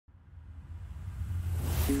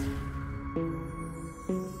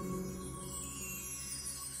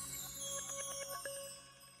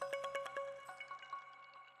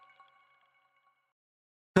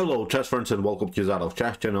Hello chess friends and welcome to Zadov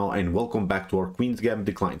Chess channel and welcome back to our Queen's Gambit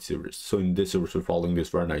Declined series. So in this series we're following this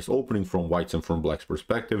very nice opening from White's and from Black's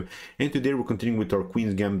perspective, and today we're continuing with our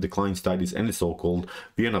Queen's Gambit Declined studies and the so-called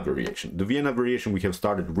Vienna Variation. The Vienna Variation we have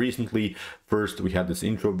started recently. First we had this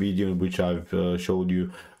intro video in which I've showed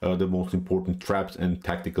you the most important traps and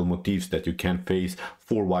tactical motifs that you can face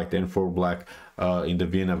for White and for Black in the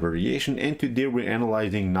Vienna Variation, and today we're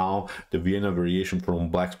analyzing now the Vienna Variation from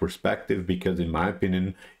Black's perspective, because in my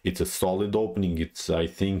opinion it's a solid opening. It's, I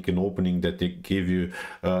think, an opening that they give you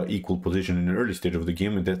equal position in the early stage of the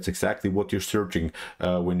game, and that's exactly what you're searching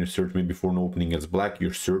when you search maybe for an opening as Black.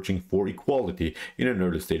 You're searching for equality in an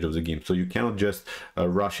early stage of the game, so you cannot just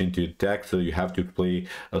rush into attack. So you have to play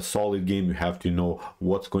a solid game. You have to know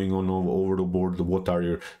what's going on over the board, what are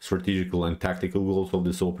your strategical and tactical goals of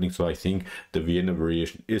this opening. So I think the Vienna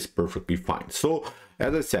Variation is perfectly fine. So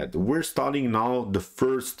as I said, we're starting now the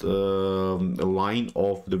first line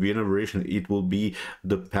of the Vienna Variation. It will be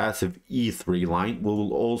the passive e3 line. We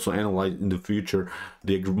will also analyze in the future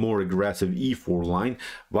the more aggressive e4 line,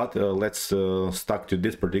 but let's stuck to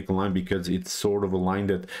this particular line because it's sort of a line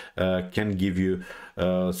that can give you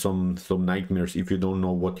some nightmares if you don't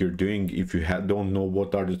know what you're doing. If you don't know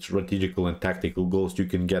what are the strategical and tactical goals, you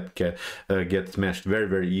can get smashed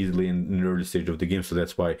very easily in the early stage of the game. So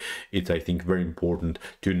that's why it's, I think, very important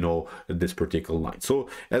to know this particular line. So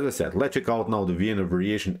as I said, let's check out now the Vienna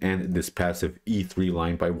Variation and this passive e3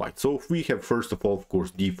 line by White. So we have first of all, of course,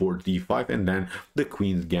 d4, d5, and then the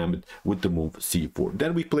Queen's Gambit with the move c4.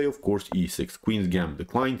 Then we play, of course, e6, Queen's Gambit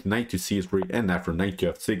Declined, knight to c3, and after knight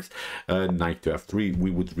to f6, knight to f3,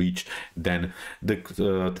 we would reach then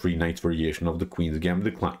the three knights variation of the Queen's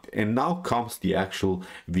Gambit Declined. And now comes the actual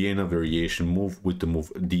Vienna Variation move with the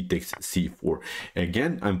move d takes c4.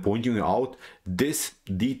 Again, I'm pointing out this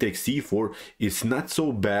d takes c4 is not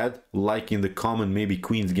so bad like in the common maybe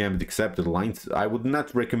Queen's Gambit accepted lines. I would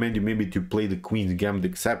not recommend you maybe to play the Queen's Gambit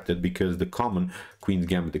accepted, because the common Queen's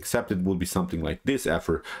Gambit accepted will be something like this.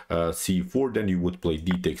 After c4, then you would play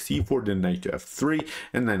d takes c4, then knight to f3,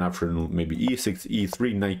 and then after maybe e6,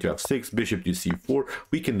 e3, knight to f6, bishop to c4.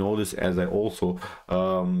 We can notice, as I also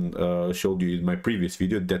showed you in my previous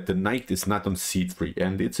video, that the knight is not on c3,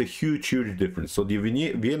 and it's a huge difference. So the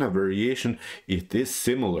Vienna Variation, it is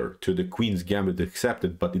similar to the Queen's Gambit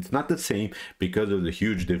accepted, but it's not the same because of the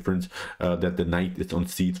huge difference that the knight is on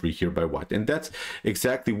c3 here by White. And that's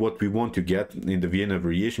exactly what we want to get in the Vienna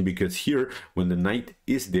Variation, because here when the knight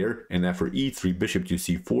is there and after e3, bishop to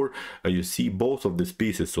c4, you see both of these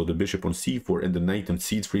pieces, so the bishop on c4 and the knight on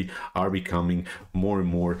c3, are becoming more and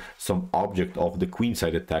more some object of the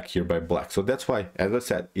queenside attack here by Black. So that's why, as I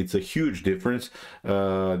said, it's a huge difference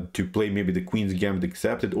to play maybe the Queen's Gambit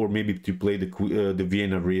accepted or maybe to play the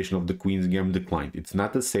Vienna Variation of the Queen's Gambit Declined. It's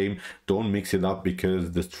not the same. Don't mix it up,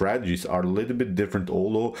 because the strategies are a little bit different,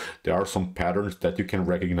 although there are some patterns that you can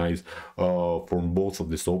recognize from both of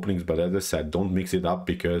these openings. But as I said, don't mix it up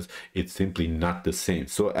because it's simply not the same.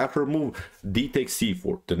 So after a move d takes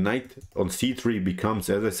c4, the knight on c3 becomes,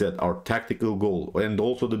 as I said, our tactical goal, and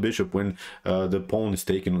also the bishop when the pawn is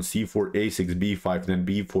taken on c4, a6, b5, then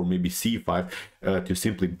b4, maybe c5, to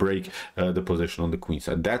simply break the position on the queen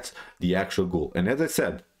side. That's the actual goal. And as I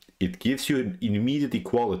said, it gives you an immediate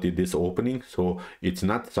equality, this opening, so it's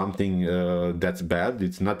not something that's bad.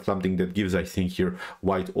 It's not something that gives, I think, here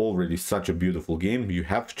White already such a beautiful game. You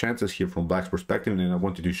have chances here from Black's perspective, and I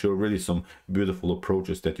wanted to show really some beautiful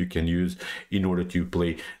approaches that you can use in order to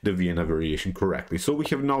play the Vienna Variation correctly. So we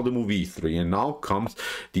have now the move e3, and now comes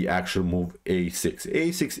the actual move a6.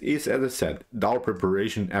 a6 is, as I said, our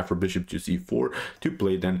preparation after bishop to c4 to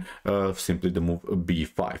play then simply the move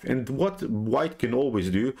b5. And what White can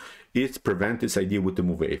always do is prevent this idea with the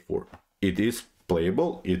move a4. It is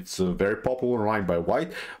playable. It's a very popular line by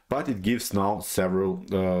White, but it gives now several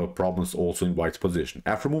problems also in White's position.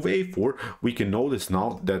 After move a4, we can notice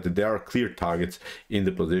now that there are clear targets in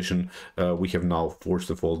the position. We have now, first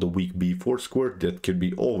of all, the weak b4 square that can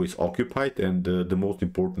be always occupied, and the most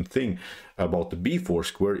important thing about the b4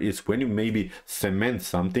 square is when you maybe cement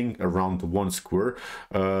something around one square,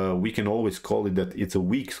 we can always call it that it's a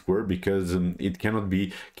weak square, because it cannot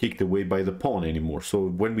be kicked away by the pawn anymore. So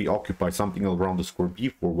when we occupy something around the square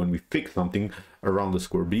b4, when we fix something around the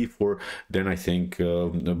square b4, then I think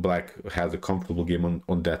Black has a comfortable game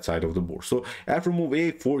on that side of the board. So after move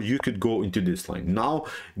a4, you could go into this line. Now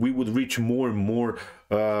we would reach more and more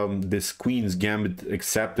this Queen's Gambit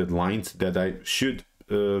accepted lines that I should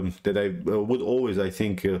that I would always, I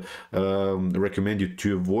think, recommend you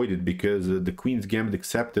to avoid it, because the Queen's Gambit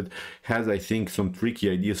Accepted has, I think, some tricky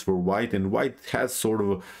ideas for white, and white has sort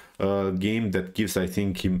of a game that gives, I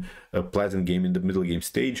think, him a pleasant game in the middle game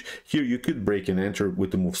stage. Here you could break and enter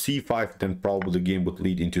with the move c5, then probably the game would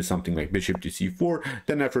lead into something like bishop to c4,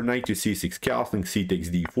 then after knight to c6 castling, c takes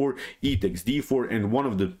d4, e takes d4, and one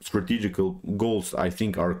of the strategical goals, I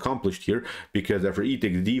think, are accomplished here, because after e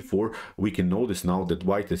takes d4 we can notice now that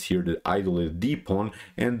white is here the isolated d pawn,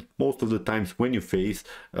 and most of the times when you face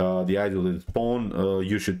the isolated pawn,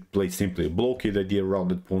 you should play simply a blockade idea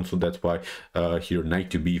around that pawn. So that's why here knight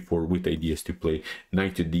to b4 with ideas to play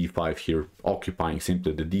knight to d5 here, occupying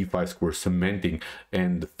simply the d5 square, cementing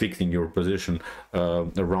and fixing your position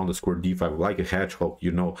around the square d5 like a hedgehog.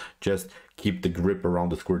 You know, just keep the grip around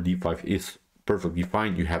the square d5 is perfectly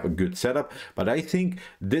fine. You have a good setup, but I think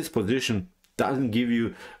this position doesn't give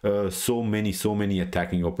you so many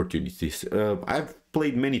attacking opportunities. I've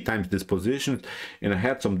played many times this position, and I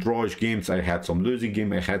had some drawish games, I had some losing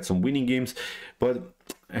games, I had some winning games, but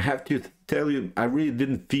I have to tell you, I really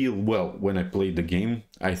didn't feel well when I played the game.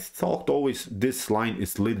 I thought always this line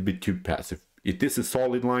is a little bit too passive. It is a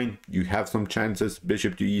solid line, you have some chances.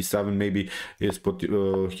 Bishop to e7 maybe is put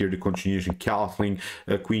here the continuation, castling,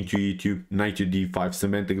 queen to e2, knight to d5,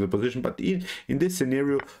 cementing the position. But in this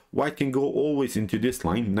scenario, white can go always into this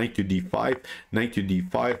line, knight to d5, knight to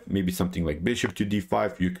d5, maybe something like bishop to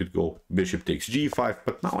d5. You could go bishop takes g5,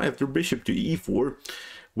 but now after bishop to e4,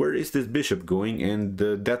 where is this bishop going? And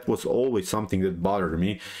that was always something that bothered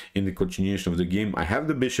me in the continuation of the game. I have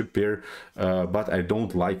the bishop pair, but I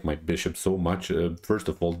don't like my bishop so much. First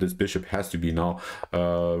of all, this bishop has to be now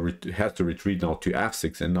has to retreat now to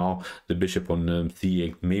f6, and now the bishop on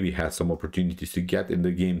c8 maybe has some opportunities to get in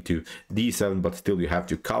the game to d7, but still you have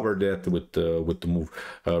to cover that with the move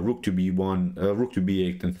rook to b1, rook to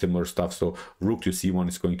b8, and similar stuff. So rook to c1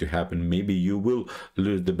 is going to happen. Maybe you will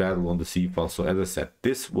lose the battle on the c file. So as I said,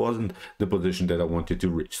 this wasn't the position that I wanted to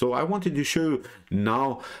reach. So I wanted to show you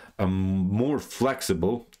now a more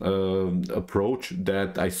flexible approach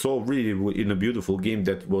that I saw really in a beautiful game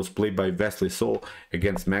that was played by Wesley So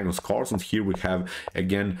against Magnus Carlsen. Here we have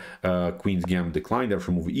again Queen's Gambit Declined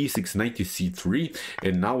after move e6, knight to c3,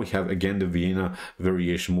 and now we have again the Vienna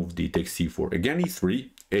variation move d takes c4, again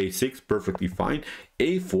e3, a6, perfectly fine,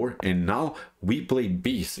 a4, and now we play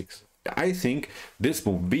b6. I think this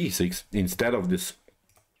move b6 instead of this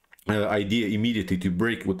idea immediately to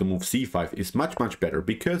break with the move c5 is much better,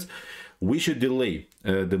 because we should delay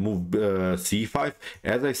the move c5.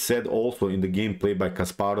 As I said also in the gameplay by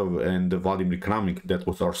Kasparov and Vladimir Kramnik, that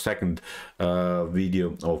was our second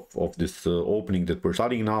video of this opening that we're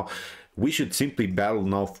starting now, we should simply battle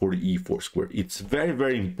now for the e4 square. It's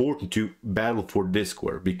very important to battle for this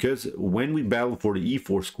square, because when we battle for the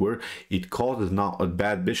e4 square, it causes now a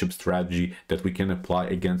bad bishop strategy that we can apply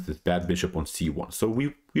against this bad bishop on c1. So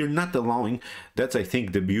we're not allowing, that's I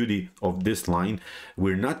think the beauty of this line,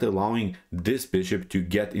 we're not allowing this bishop to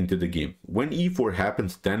get into the game. When e4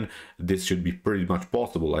 happens, then this should be pretty much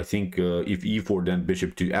possible. I think if e4, then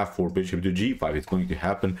bishop to f4, bishop to g5, it's going to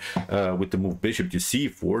happen with the move bishop to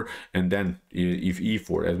c4, and then if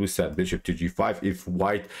e4, as we said, bishop to g5, if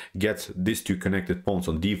white gets these two connected pawns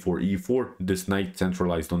on d4, e4, this knight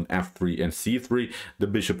centralized on f3 and c3, the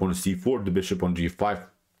bishop on c4, the bishop on g5,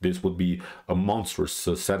 this would be a monstrous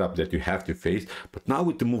setup that you have to face. But now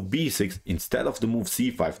with the move b6 instead of the move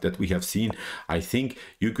c5 that we have seen, I think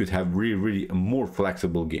you could have really a more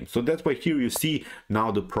flexible game. So that's why here you see now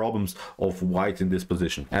the problems of white in this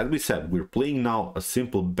position. As we said, we're playing now a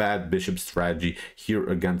simple bad bishop strategy here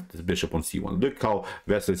against this bishop on c1. Look how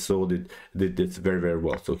Wesley So did this very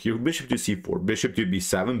well. So here bishop to c4, bishop to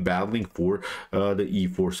b7, battling for the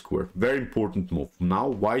e4 square. Very important move. Now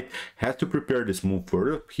white has to prepare this move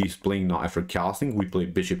further. He's playing now after castling. We play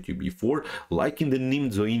bishop to b4, like in the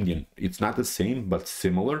Nimzo Indian. It's not the same, but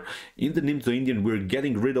similar. In the Nimzo Indian, we're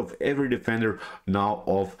getting rid of every defender now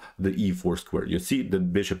of the e4 square. You see the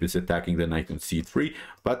bishop is attacking the knight on c3,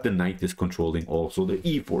 but the knight is controlling also the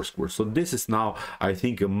e4 square. So this is now, I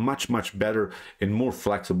think, a much better and more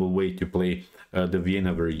flexible way to play the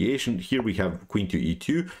Vienna variation. Here we have queen to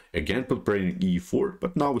e2, again preparing e4,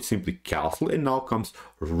 but now we simply castle, and now comes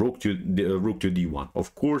rook to d1.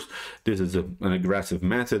 Of course, this is an aggressive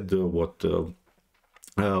method, what the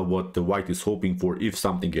white is hoping for. If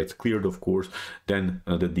something gets cleared, of course, then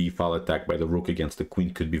the d file attack by the rook against the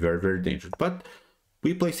queen could be very dangerous. But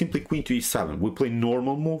we play simply queen to e7. We play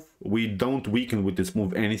normal move. We don't weaken with this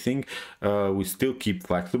move anything. We still keep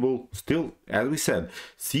flexible. Still, as we said,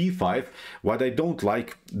 c5. What I don't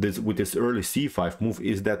like with this early c5 move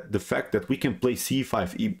is that the fact that we can play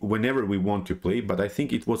c5 whenever we want to play, but I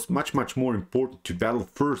think it was much more important to battle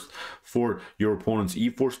first for your opponent's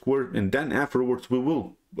e4 square, and then afterwards we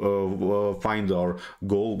will find our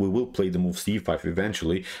goal. We will play the move c5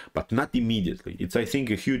 eventually, but not immediately. It's, I think,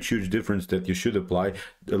 a huge difference that you should apply.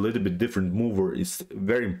 A little bit different mover is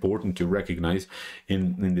very important to recognize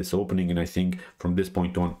in this opening, and I think from this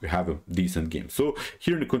point on we have a decent game. So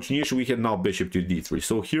here in the continuation we had now bishop to d3.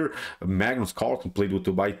 So here Magnus Carlsen played with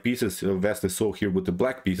the white pieces, Vasily So here with the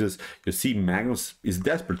black pieces. You see Magnus is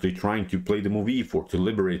desperately trying to play the move e4 to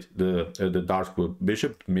liberate the dark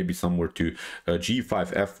bishop, maybe somewhere to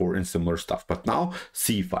g5, f4 and similar stuff. But now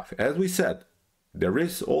c5, as we said, there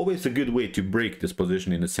is always a good way to break this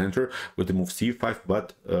position in the center with the move c5,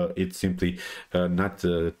 but it's simply not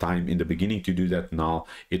time in the beginning to do that. Now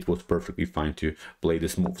it was perfectly fine to play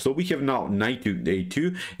this move. So we have now knight to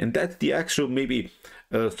a2, and that's the actual maybe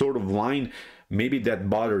sort of line maybe that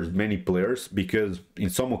bothers many players, because in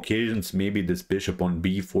some occasions maybe this bishop on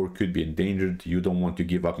b4 could be endangered. You don't want to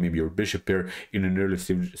give up maybe your bishop pair in an early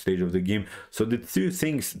stage of the game. So the two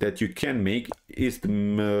things that you can make is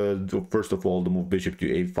first of all the move bishop to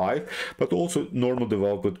a5, but also normal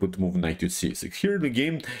development with the move knight to c6. Here in the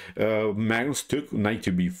game Magnus took knight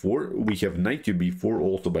to b4. We have knight to b4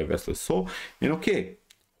 also by Vasily So, and okay,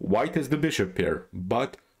 white has the bishop pair,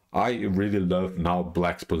 but I really love now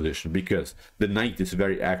black's position because the knight is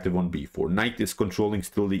very active on b4. Knight is controlling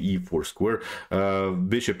still the e4 square.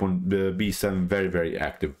 Bishop on b7 very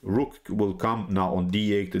active. Rook will come now on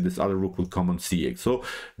d8. This other rook will come on c8. So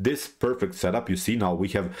this perfect setup. You see now we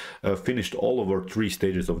have finished all of our three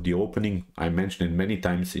stages of the opening. I mentioned it many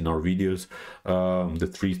times in our videos. The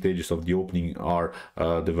three stages of the opening are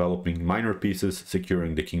developing minor pieces,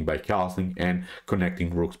 securing the king by castling, and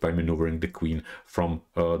connecting rooks by maneuvering the queen from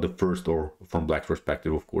the first, or from black's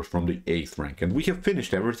perspective of course, from the 8th rank. And we have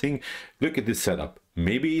finished everything. Look at this setup.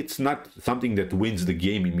 Maybe it's not something that wins the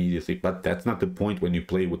game immediately, but that's not the point when you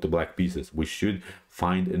play with the black pieces. We should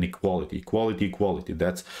find an equality.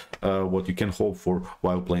 That's what you can hope for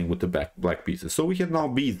while playing with the black pieces. So we have now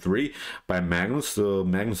b3 by Magnus.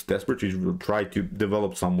 Magnus desperately tried to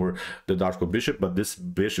develop somewhere the darker bishop, but this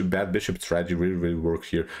bad bishop strategy really works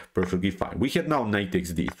here perfectly fine. We had now knight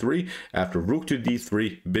takes d3. After rook to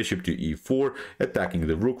d3, bishop to e4, attacking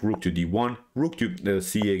the rook to d1, rook to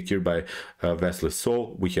c8 here by Vasily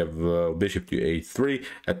So. We have bishop to a3,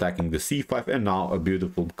 attacking the c5, and now a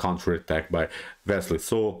beautiful counter attack by Vasily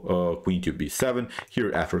So, queen to b7.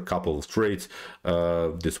 Here after a couple of trades,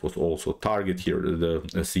 this was also target. Here the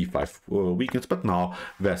c5 weakens, but now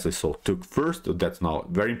Vasily So took first. That's now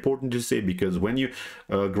very important to say, because when you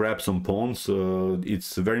grab some pawns,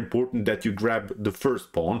 it's very important that you grab the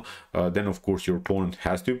first pawn. Then of course your opponent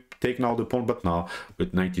has to take now the pawn, but now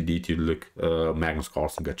with knight to d2, look, Magnus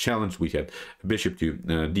Carlsen got challenged. We had bishop to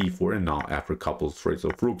d4, and now after a couple of trades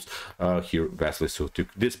of rooks, here Vasily So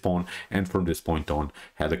took this pawn, and from this point on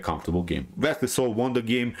had a comfortable game. Vasily So won the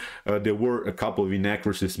game. There were a couple of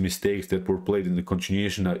inaccuracies, mistakes that were played in the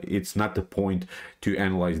continuation. It's not the point to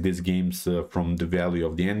analyze these games from the value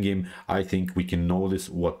of the endgame. I think we can notice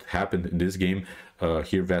what happened in this game.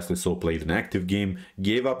 Here Vasily So played an active game,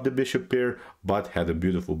 gave up the bishop pair, but had a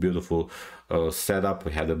beautiful setup,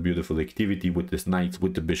 had a beautiful activity with this knight,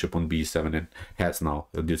 with the bishop on b7, and has now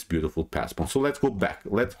this beautiful pass pawn. So let's go back.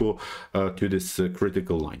 Let's go to this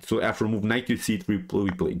critical line. So after move knight to c3,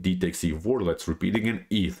 we play d takes c4. Let's repeat again,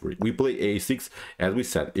 e3. We play a6. As we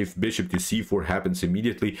said, if bishop to c4 happens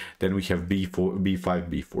immediately, then we have b4,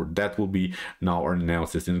 b5, b4. That will be now our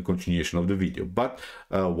analysis in the continuation of the video. But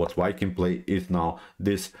what white can play is now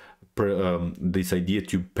this idea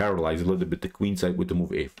to paralyze a little bit the queen side with the move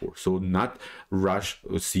a4. So not rush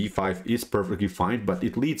c5 is perfectly fine, but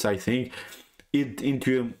it leads, I think,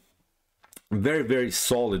 into a very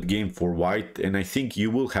solid game for white, and I think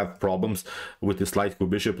you will have problems with the light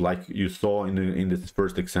bishop like you saw in this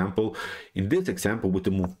first example. In this example with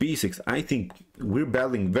the move b6, I think we're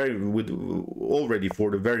battling already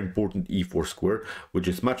for the very important e4 square, which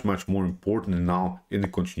is much more important. And now in the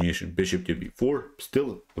continuation, bishop to b4,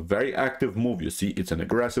 still a very active move. You see, it's an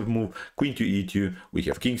aggressive move. Queen to e2, we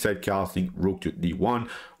have kingside castling, rook to d1.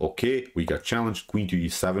 Okay, we got challenged, queen to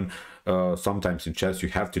e7. Sometimes in chess you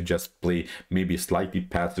have to just play maybe a slightly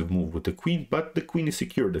passive move with the queen, but the queen is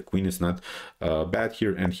secure. The queen is not bad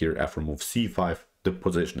here. And here after move c5, the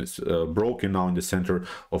position is broken now in the center.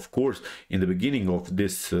 Of course, in the beginning of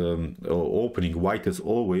this opening, white has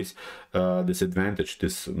always this advantage,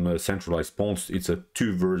 this centralized pawns. It's a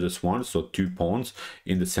 2 versus 1, so 2 pawns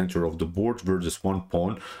in the center of the board versus 1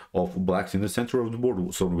 pawn of blacks in the center of the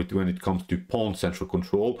board. So when it comes to pawn central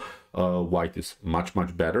control, white is much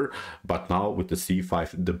better. But now with the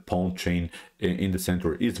c5, the pawn chain in the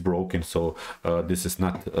center is broken, so this is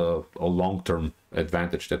not a long-term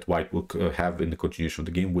advantage that white will have in the continuation of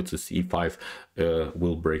the game. With the c5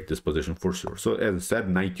 will break this position for sure. So as I said,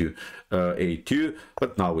 knight to a2,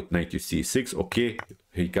 but now with knight to c6, okay,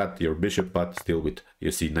 he got your bishop, but still with,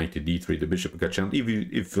 you see, knight to d3, the bishop got channeled.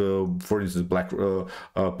 If for instance black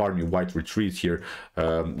pardon me, white retreats here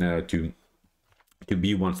to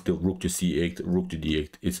b1, still rook to c8, rook to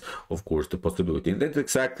d8 is of course the possibility. And that's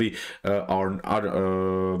exactly our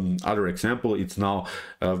other example. It's now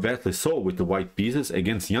Vasily saw with the white pieces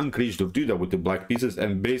against young Krzysztof Duda with the black pieces.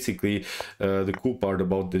 And basically the cool part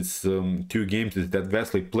about this 2 games is that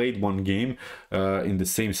Vasily played 1 game in the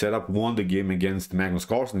same setup, won the game against Magnus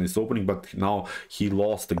Carlsen in this opening, but now he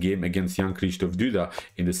lost the game against young Krzysztof Duda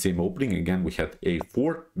in the same opening. Again, we had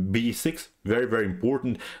a4, b6, very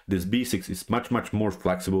important. This b6 is much more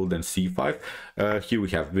flexible than c5. Here we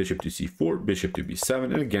have bishop to c4, bishop to b7,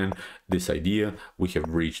 and again this idea, we have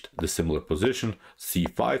reached the similar position,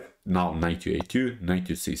 c5, now knight to a2, knight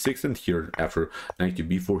to c6, and here after knight to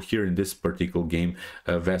b4. Here in this particular game,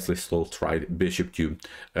 Vasily Slow tried bishop to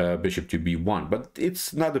b1, but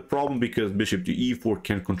it's not a problem because bishop to e4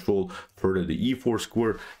 can control further the e4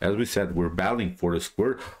 square. As we said, we're battling for the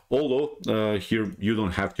square, although here you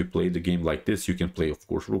don't have to play the game like this. You can play, of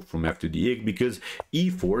course, rook from f to d8, because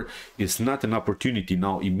e4 is not an opportunity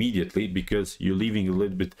now immediately, because you're leaving a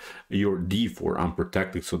little bit your d4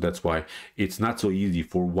 unprotected. So that's why it's not so easy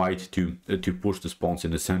for white to push the pawns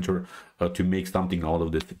in the center to make something out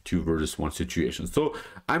of the 2 versus 1 situation. So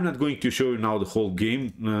I'm not going to show you now the whole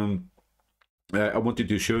game. I wanted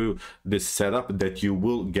to show you this setup that you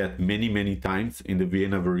will get many times in the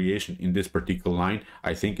Vienna variation in this particular line.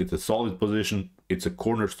 I think it's a solid position. It's a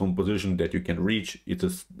cornerstone position that you can reach.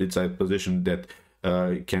 It's a position that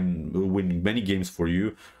can win many games for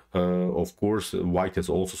you. Of course, white has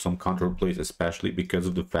also some counterplays, especially because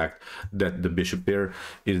of the fact that the bishop pair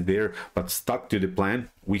is there. But stuck to the plan,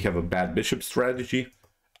 we have a bad bishop strategy.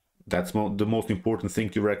 That's the most important thing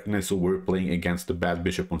to recognize. So we're playing against the bad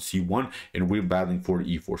bishop on c1, and we're battling for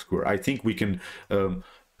the e4 square. I think we can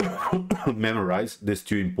memorize these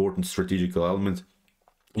 2 important strategical elements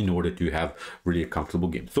in order to have really a comfortable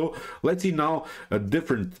game. So let's see now a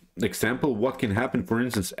different example. What can happen, for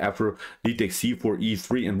instance, after d takes c4,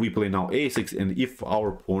 e3, and we play now a6, and if our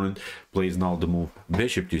opponent plays now the move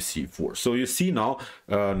bishop to c4. So you see now,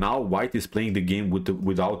 now white is playing the game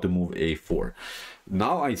without the move a4.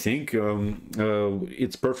 Now I think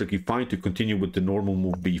it's perfectly fine to continue with the normal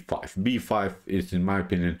move b5. b5 is, in my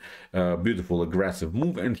opinion, a beautiful aggressive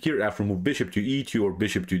move. And here after move bishop to e2 or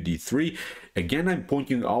bishop to d3, again I'm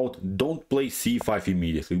pointing out, don't play c5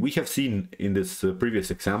 immediately. We have seen in this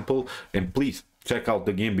previous example, and please check out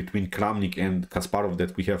the game between Kramnik and Kasparov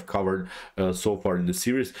that we have covered so far in the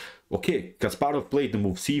series. Okay, Kasparov played the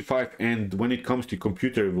move c5, and when it comes to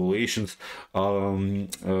computer evaluations,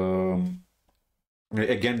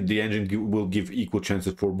 again, the engine will give equal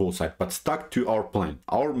chances for both sides, but stuck to our plan.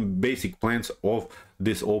 Our basic plans of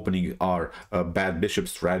this opening are a bad bishop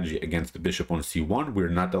strategy against the bishop on c1. We're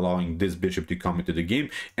not allowing this bishop to come into the game,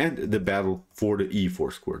 and the battle for the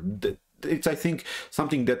e4 square. It's, I think,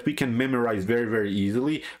 something that we can memorize very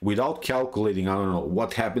easily without calculating, I don't know,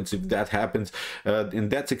 what happens if that happens.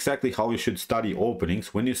 And that's exactly how you should study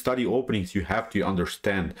openings. When you study openings, you have to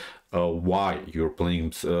understand why you're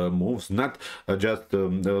playing moves, not just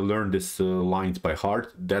learn these lines by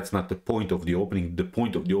heart. That's not the point of the opening. The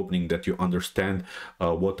point of the opening that you understand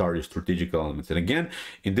what are your strategical elements. And again,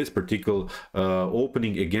 in this particular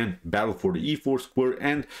opening, again, battle for the e4 square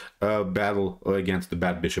and battle against the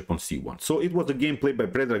bad bishop on c1. So it was a game played by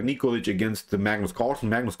Predrag Nikolic against Magnus Carlsen.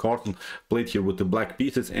 Magnus Carlsen played here with the black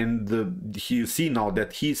pieces, and you see now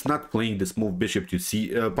that he's not playing this move bishop to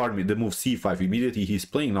the move c5 immediately. He's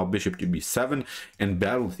playing now bishop to b7 and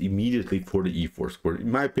battles immediately for the e4 square.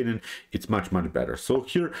 In my opinion, it's much better. So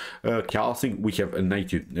here, Carlsen, we have a knight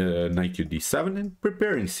to d7 and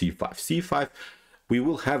preparing c5. c5 we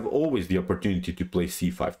will have always the opportunity to play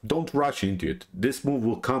c5. Don't rush into it. This move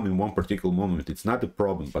will come in one particular moment. It's not a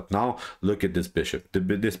problem. But now look at this bishop.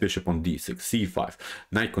 This bishop on d6, c5,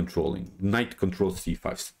 knight controlling, knight controls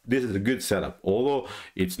c5. This is a good setup, although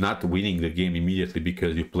it's not winning the game immediately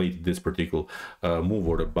because you played this particular move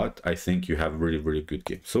order, but I think you have a really good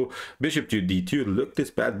game. So bishop to d2, look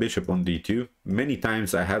this bad bishop on d2. Many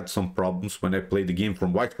times I had some problems when I played the game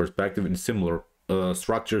from white's perspective in similar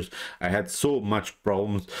structures. I had so much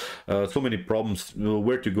problems, so many problems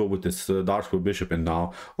where to go with this dark square bishop, and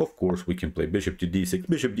now of course we can play bishop to d6.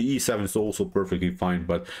 Bishop to e7 is also perfectly fine,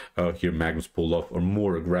 but here Magnus pulled off a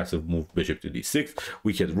more aggressive move, bishop to d6.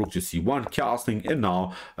 We had rook to c1 castling, and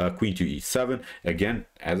now queen to e7. Again,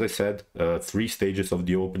 as I said, 3 stages of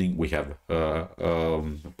the opening. We have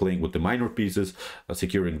playing with the minor pieces,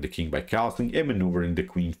 securing the king by castling, and maneuvering the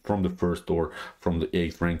queen from the 1st or from the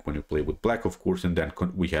 8th rank when you play with black, of course, and then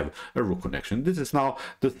we have a rook connection. This is now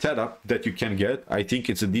the setup that you can get. I think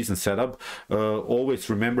it's a decent setup. Always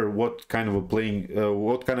remember what kind of a playing,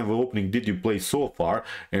 what kind of opening did you play so far,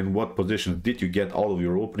 and what positions did you get all of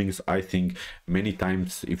your openings. I think many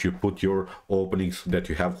times if you put your openings that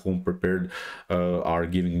you have home prepared are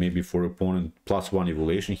giving maybe for opponent +1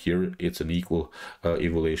 evaluation. Here it's an equal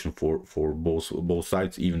evaluation for both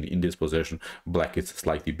sides. Even in this position, black is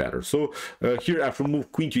slightly better. So here after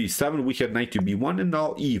move queen to e7, we had knight to b1, and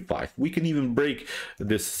now e5. We can even break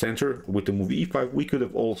this center with the move e5. We could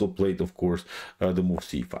have also played, of course, the move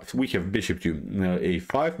c5. So we have bishop to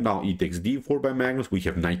a5. Now e takes d4 by Magnus. We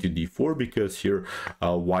have knight to d4 because here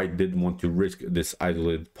white didn't want to risk this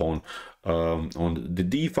isolated pawn on the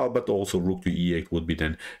d file, but also rook to e8 would be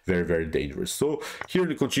then very dangerous. So here in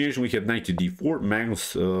the continuation we have knight to d4.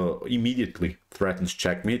 Magnus immediately threatens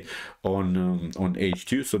checkmate on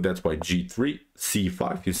h2, so that's why g3,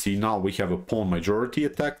 c5. You see now we have a pawn majority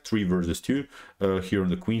attack, 3 versus 2 here on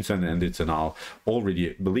the queen's end, and it's now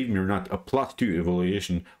already, believe me or not, a +2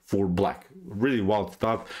 evaluation for black. Really wild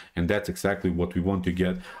stuff, and that's exactly what we want to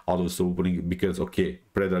get out of this opening, because okay,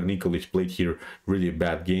 Predrag Nikolic played here really a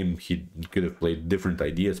bad game. He could have played different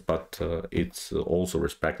ideas, but it's also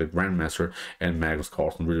respected grandmaster, and Magnus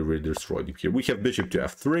Carlsen really destroyed him here. We have bishop to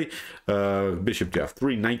f3, bishop to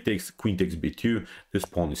f3, knight takes, queen takes b2. This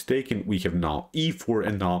pawn is taken. We have now e4,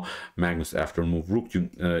 and now Magnus, after move rook to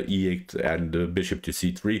e8 and bishop to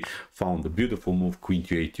c3, found a beautiful move queen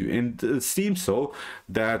to a2. And it seems so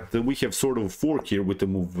that we have sort of a fork here with the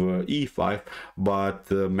move e5,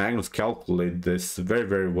 but Magnus calculated this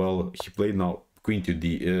very well. He played now queen to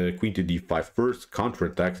d5 first,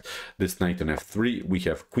 counterattacks this knight on f3. We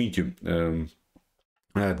have queen to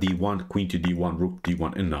d1, queen to d1, rook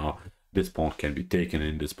d1, and now this pawn can be taken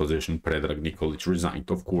in this position. Predrag Nikolic resigned.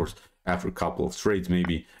 Of course, after a couple of trades,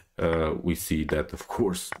 maybe we see that, of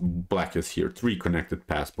course, black is here 3 connected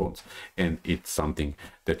pass pawns, and it's something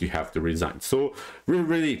that you have to resign. So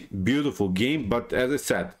really beautiful game, but as I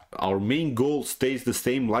said, our main goal stays the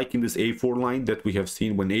same, like in this a4 line that we have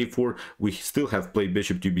seen. When a4, we still have played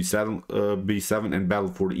bishop to b7 and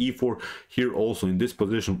battle for e4. Here also in this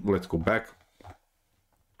position, let's go back.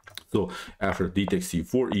 So after d takes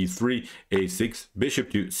c4, e3, a6,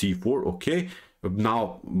 bishop to c4, okay.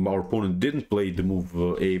 Now our opponent didn't play the move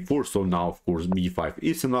a4, so now of course b5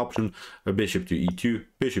 is an option. Bishop to e2,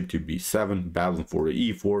 bishop to b7, battling for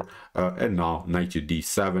e4, and now knight to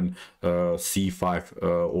d7, c5,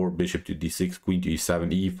 or bishop to d6, queen to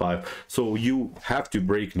e7, e5. So you have to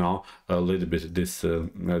break now a little bit this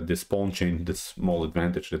this pawn chain, this small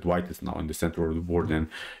advantage that white is now in the center of the board, and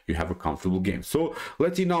you have a comfortable game. So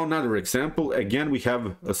let's see now another example. Again, we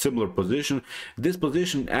have a similar position. This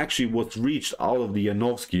position actually was reached out of the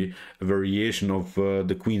Janovsky variation of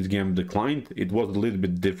the Queen's Gambit Declined. It was a little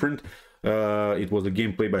bit different. It was a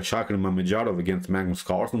game played by Shakir Mamedjadov against Magnus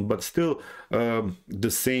Carlsen, but still the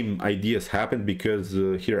same ideas happened, because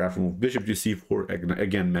here after move bishop to c4,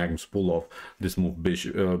 again Magnus pulled off this move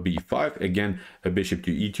bishop b5, again a bishop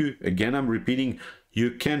to e2. Again, I'm repeating,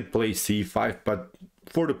 you can play c5, but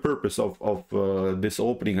for the purpose of this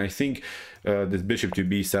opening, I think this bishop to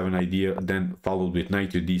b7 idea, then followed with knight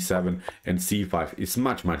to d7 and c5, is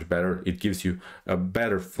much better. It gives you a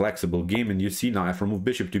better flexible game. And you see now after move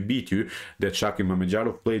bishop to b2 that Shakir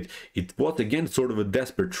Mamedjadov played, it was again sort of a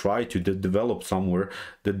desperate try to develop somewhere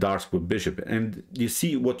the dark square bishop. And you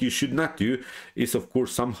see, what you should not do is of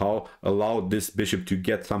course somehow allow this bishop to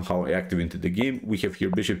get somehow active into the game. We have here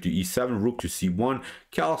bishop to e7, rook to c1,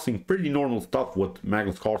 castling, pretty normal stuff what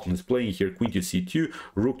Magnus Carlsen is playing here. Queen to c2,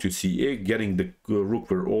 rook to c8, getting the rook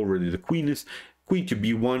where already the queen is, queen to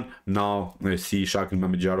b1. Now let's see, Shakil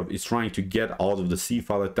Mamedjadov is trying to get out of the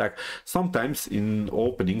c-file attack. Sometimes in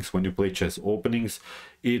openings, when you play chess openings,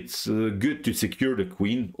 it's good to secure the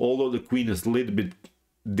queen, although the queen is a little bit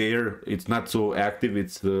there, it's not so active,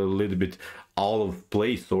 it's a little bit out of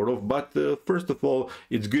play sort of. But first of all,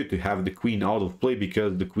 it's good to have the queen out of play,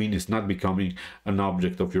 because the queen is not becoming an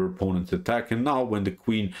object of your opponent's attack. And now when the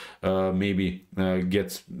queen maybe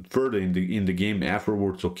gets further in the game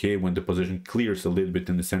afterwards, okay, when the position clears a little bit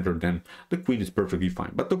in the center, then the queen is perfectly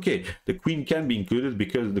fine. But okay, the queen can be included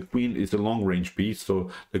because the queen is a long range piece,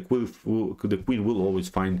 so the queen will always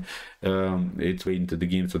find its way into the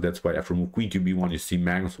game. So that's why after move queen to b1, you see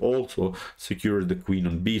Magnus also secures the queen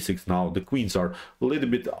on b6. Now the queens are a little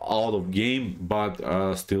bit out of game, but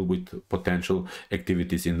still with potential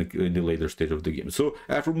activities in the later stage of the game. So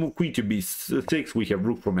after move queen to b6, we have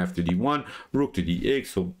rook from f to d1, rook to d8.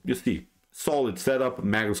 So you see, solid setup.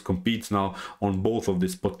 Magnus competes now on both of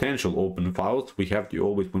these potential open files. We have to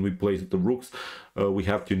always, when we place the rooks, we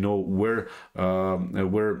have to know where there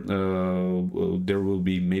will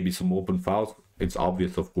be maybe some open files. It's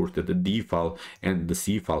obvious, of course, that the D file and the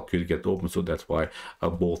C file could get open, so that's why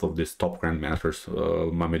both of these top grandmasters,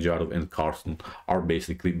 Mamedjadov and Carlsen, are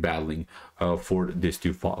basically battling for these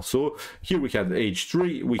two files. So here we had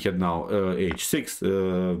h3, we had now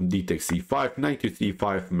h6, d takes c5, knight to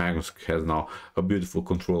c5. Magnus has now a beautiful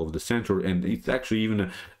control of the center, and it's actually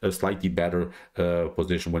even a slightly better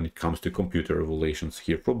position when it comes to computer evaluations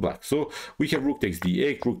here for black. So we have rook takes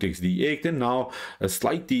d8, rook takes d8, and now a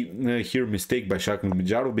slightly here mistake by Shakil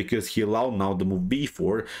Mamedjadov, because he allowed now the move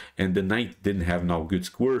b4, and the knight didn't have now good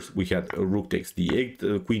squares. We had rook takes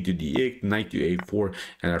d8, queen to d8, knight to a4,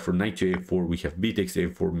 and after knight to a4 we have b takes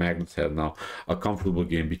a4. Magnus had now a comfortable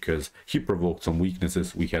game because he provoked some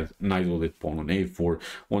weaknesses. We had knight loaded pawn on a4,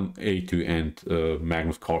 on a2, and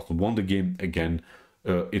Magnus Carlsen won the game again.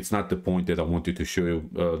 It's not the point that I wanted to show you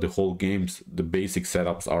the whole games. The basic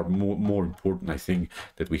setups are more important, I think,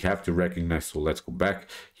 that we have to recognize. So let's go back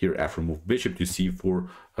here. After move bishop to c4,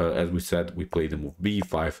 as we said, we play the move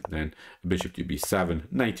b5, then bishop to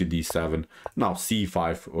b7, knight to d7, now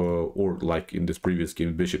c5, or like in this previous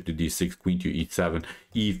game, bishop to d6, queen to e7,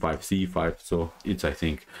 e5, c5. So it's, I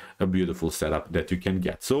think, a beautiful setup that you can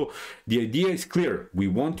get. So the idea is clear. We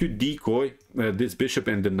want to decoy this bishop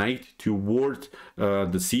and the knight towards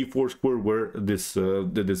the c4 square, where this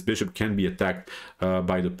bishop can be attacked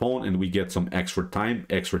by the pawn, and we get some extra time,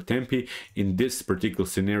 extra tempi. In this particular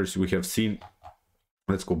scenario, we have seen,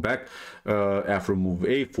 let's go back, after move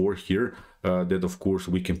a4 here, that of course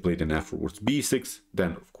we can play then afterwards b6,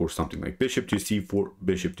 then of course something like bishop to c4,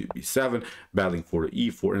 bishop to b7, battling for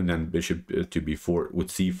e4, and then bishop to b4 with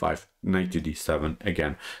c5, knight to d7.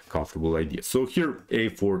 Again, comfortable idea. So here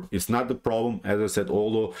a4 is not the problem, as I said,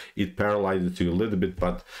 although it paralyzes you a little bit,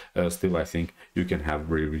 but still I think you can have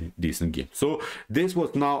very decent game. So this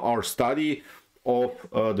was now our study of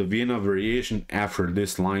the Vienna variation after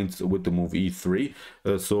this lines with the move e3.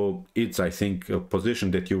 So it's, I think, a position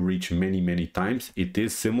that you reach many times. It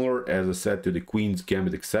is similar, as I said, to the Queen's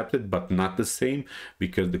Gambit Accepted, but not the same,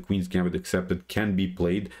 because the Queen's Gambit Accepted can be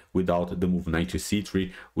played without the move knight to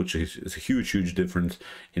c3, which is a huge difference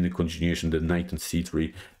in the continuation. The knight on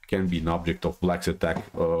c3 can be an object of black's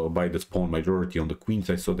attack by this pawn majority on the queen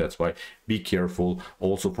side, so that's why be careful.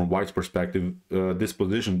 Also from white's perspective, this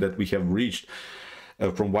position that we have reached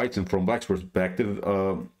from white's and from black's perspective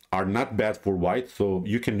are not bad for white. So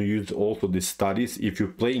you can use also these studies if you're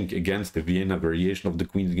playing against the Vienna variation of the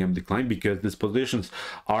Queen's Gambit Declined, because these positions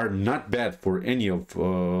are not bad for any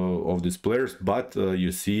of these players. But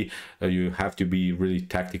you see, you have to be really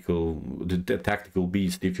tactical, the tactical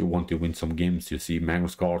beast, if you want to win some games. You see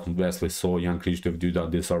Magnus Carlsen, Wesley So, Jan Krzysztof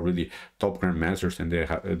Duda, these are really top grandmasters, and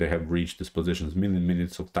they have reached these positions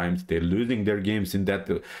minutes of times. They're losing their games in that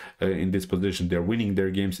in this position, they're winning their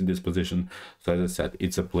games in this position. So as I said,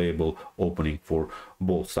 it's a playable opening for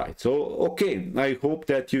both sides. So okay, I hope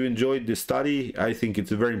that you enjoyed this study. I think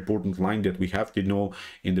it's a very important line that we have to know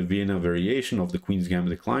in the Vienna variation of the Queen's Gambit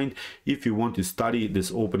Declined. If you want to study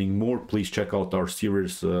this opening more, please check out our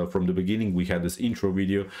series from the beginning. We had this intro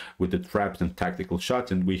video with the traps and tactical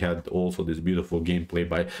shots, and we had also this beautiful gameplay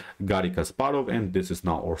by Garry Kasparov, and this is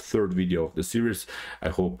now our third video of the series. I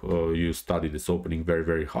hope you study this opening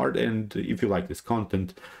very hard, and if you like this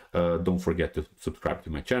content, don't forget to subscribe to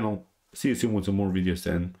my channel. See you soon with some more videos,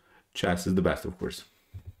 and chess is the best, of course.